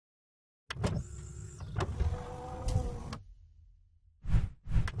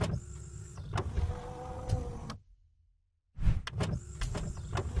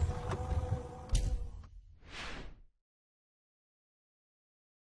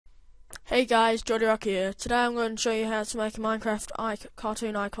Hey guys, Jordyrock here. Today I'm going to show you how to make a Minecraft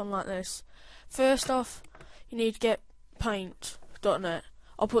cartoon icon like this. First off, you need to get paint.net.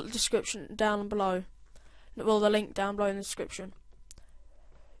 I'll put the description down below. Well, the link down below in the description.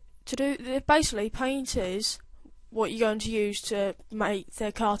 Basically, paint is what you're going to use to make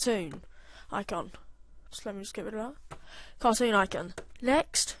the cartoon icon. Let me get rid of that. Cartoon icon.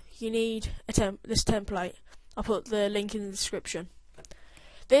 Next, you need this template. I'll put the link in the description.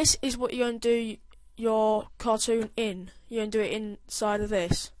 This is what you're going to do your cartoon in. You're going to do it inside of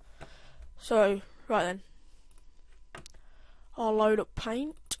this. So, right then. I'll load up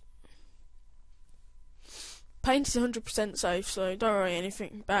Paint. Paint is 100% safe, so don't worry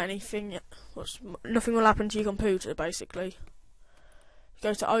about anything. Nothing will happen to your computer, basically.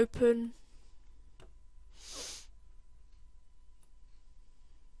 Go to Open.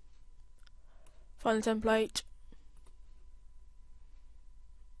 Find the template.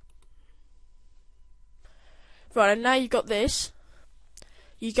 Right, and now you've got this,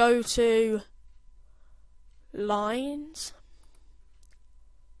 you go to Lines,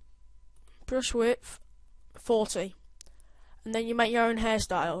 Brush Width, 40, and then you make your own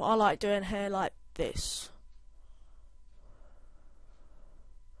hairstyle. I like doing hair like this.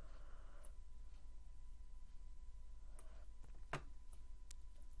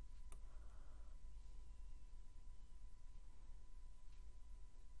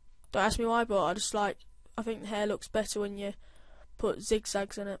 Don't ask me why, but I think the hair looks better when you put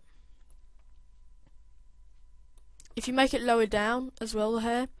zigzags in it. If you make it lower down as well, the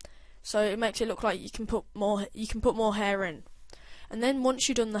hair, so it makes it look like you can put more hair in. And then once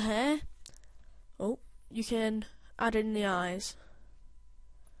you've done the hair, you can add in the eyes.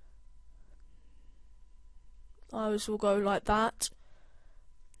 Eyes will go like that,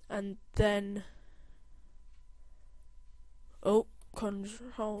 and then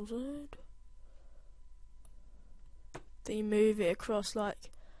Control Z. Then you move it across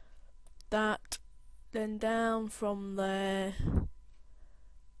like that, then down from there,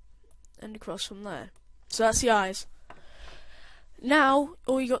 and across from there. So that's the eyes. Now,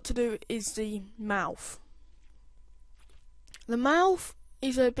 all you got to do is the mouth. The mouth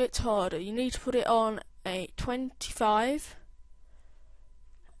is a bit harder. You need to put it on a 25,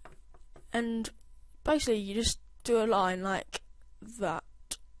 and basically you just do a line like that.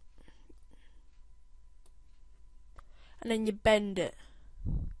 And then you bend it.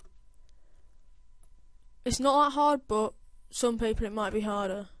 It's not that hard, but some people it might be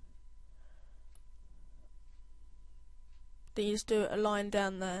harder. Then you just do a line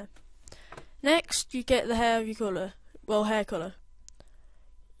down there. Next, you get the hair of your colour. Well, hair colour.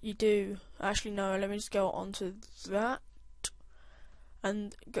 You do. Actually, no, let me just go onto that.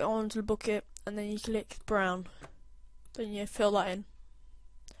 And go onto the bucket, and then you click brown. Then you fill that in.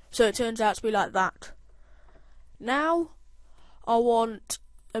 So it turns out to be like that. Now, I want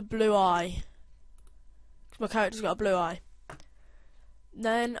a blue eye. My character's got a blue eye.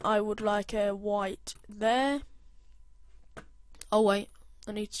 Then I would like a white there. Oh wait,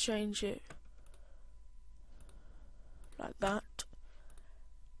 I need to change it. Like that.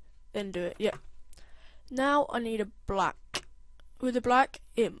 Then do it, yep. Now I need a black. With the black,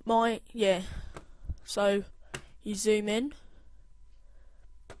 it might, yeah. So, you zoom in.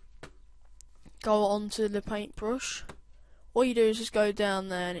 Go onto the paintbrush. All you do is just go down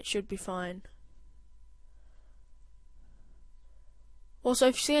there and it should be fine. Also,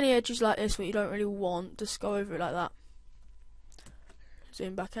 if you see any edges like this that you don't really want, just go over it like that.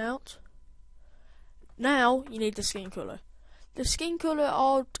 Zoom back out. Now, you need the skin colour. The skin colour,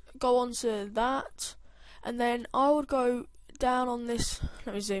 I'll go onto that, and then I would go down on this.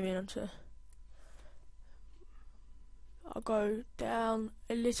 Let me zoom in onto. I'll go down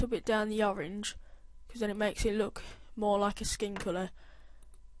a little bit down the orange, because then it makes it look more like a skin colour.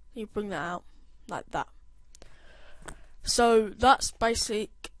 You bring that out like that. So that's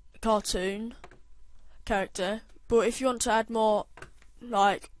basic cartoon character. But if you want to add more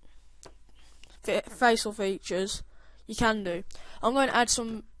like facial features, you can do. I'm going to add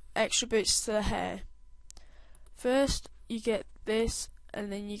some extra bits to the hair. First, you get this,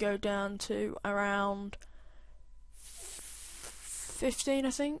 and then you go down to around 15, I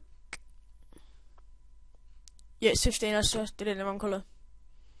think. Yeah, it's 15. I just did it in the wrong colour.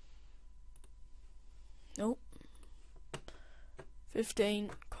 Nope. 15.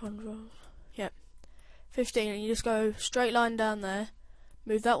 Control. Yep. 15, and you just go straight line down there.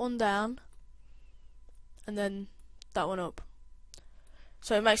 Move that one down, and then that one up.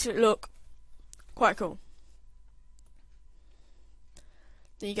 So it makes it look quite cool.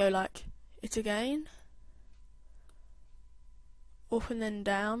 Then you go like it again. Up and then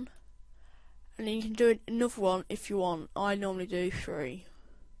down, and then you can do another one if you want. I normally do 3.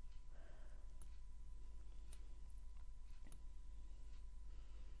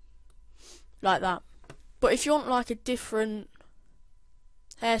 Like that. But if you want like a different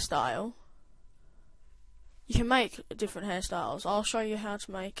hairstyle, you can make different hairstyles. I'll show you how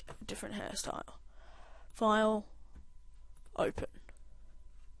to make a different hairstyle. File, open.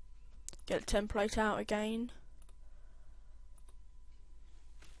 Get a template out again.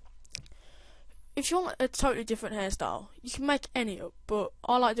 If you want a totally different hairstyle, you can make any up, but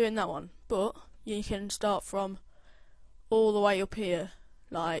I like doing that one. But you can start from all the way up here,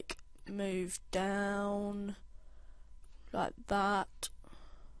 like move down, like that.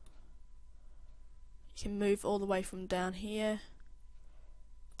 You can move all the way from down here.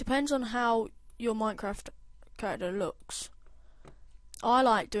 Depends on how your Minecraft character looks. I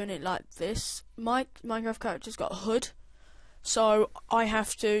like doing it like this. My Minecraft character's got a hood, so I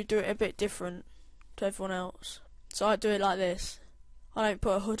have to do it a bit different to everyone else. So I do it like this. I don't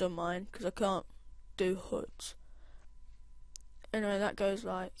put a hood on mine because I can't do hoods. Anyway, that goes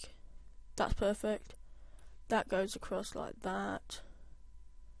like, that's perfect. That goes across like that.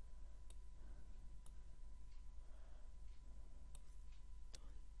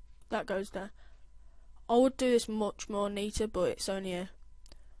 That goes there. I would do this much more neater, but it's only a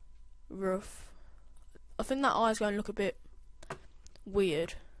rough. I think that eye's going to look a bit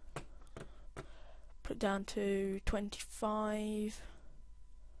weird. Put it down to 25.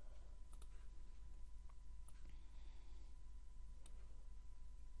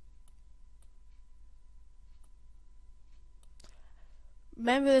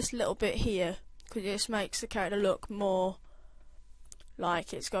 Remember this little bit here, because it just makes the character look more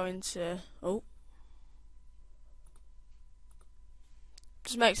like it's going to,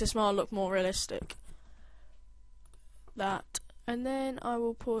 just makes the smile look more realistic. That, and then I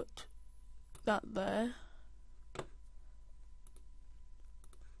will put that there,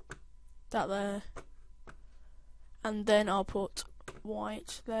 that there, and then I'll put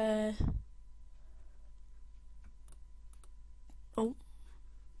white there.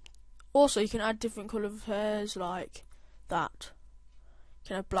 Also, you can add different colour of hairs like that. You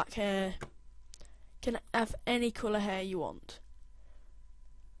can have black hair. You can have any colour hair you want.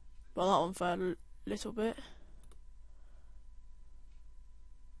 Well, that one fell a little bit,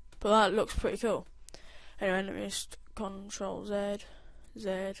 but that looks pretty cool. Anyway, let me just Control Z,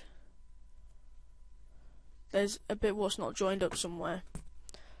 Z. There's a bit what's not joined up somewhere.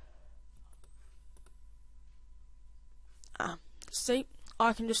 See,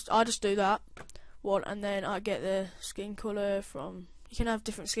 I just do that one, and then I get the skin colour from. You can have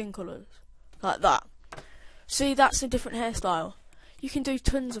different skin colours like that. See, that's a different hairstyle. You can do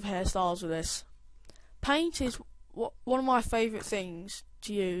tons of hairstyles with this. Paint is one of my favourite things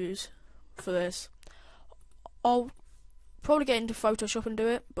to use for this. I'll probably get into Photoshop and do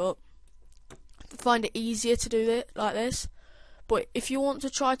it, but I find it easier to do it like this. But if you want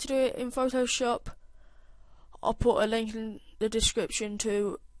to try to do it in Photoshop, I'll put a link in the description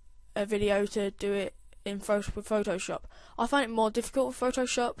to a video to do it in Photoshop. I find it more difficult with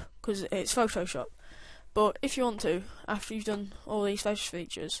Photoshop because it's Photoshop. But if you want to, after you've done all these face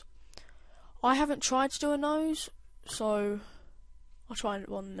features, I haven't tried to do a nose, so I'll try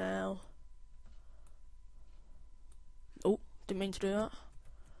one now. Oh, didn't mean to do that.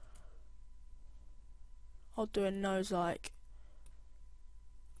 I'll do a nose like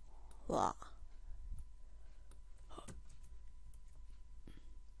that.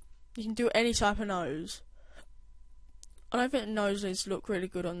 You can do any type of nose. I don't think noses look really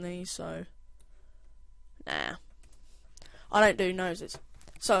good on these, so nah. I don't do noses.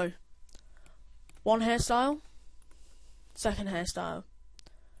 So, one hairstyle, second hairstyle.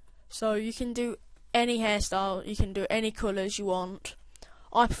 So you can do any hairstyle, you can do any colours you want.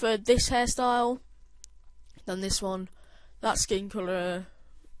 I prefer this hairstyle than this one. That skin colour,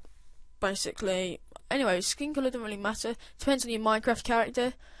 basically. Anyway, skin colour doesn't really matter. Depends on your Minecraft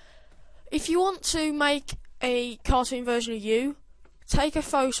character. If you want to make a cartoon version of you, take a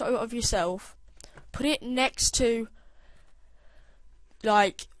photo of yourself, put it next to,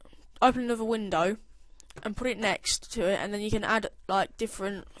 like, open another window and put it next to it, and then you can add like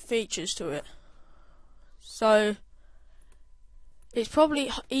different features to it. So it's probably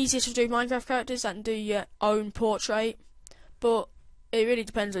easier to do Minecraft characters than do your own portrait, but it really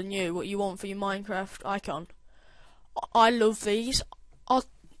depends on you, what you want for your Minecraft icon. I love these.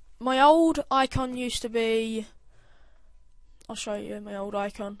 My old icon used to be, I'll show you my old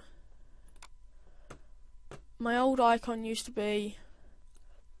icon. My old icon used to be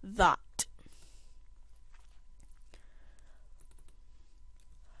that.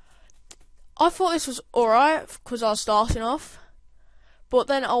 I thought this was alright because I was starting off, but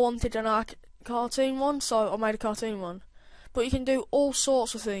then I wanted a cartoon one, so I made a cartoon one. But you can do all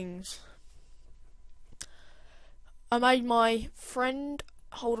sorts of things. I made my friend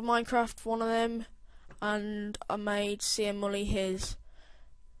hold a Minecraft one of them, and I made CM Mully his.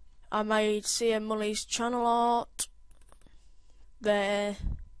 I made CM Mully's channel art there.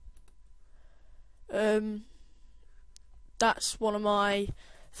 That's one of my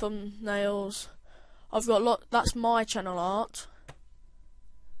thumbnails. I've got that's my channel art.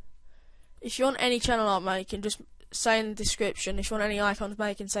 If you want any channel art making, just say in the description. If you want any icons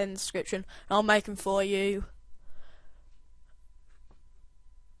making, say in the description, and I'll make them for you.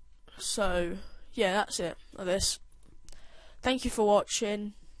 So, yeah, that's it of this. Thank you for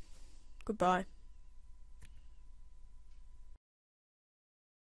watching. Goodbye.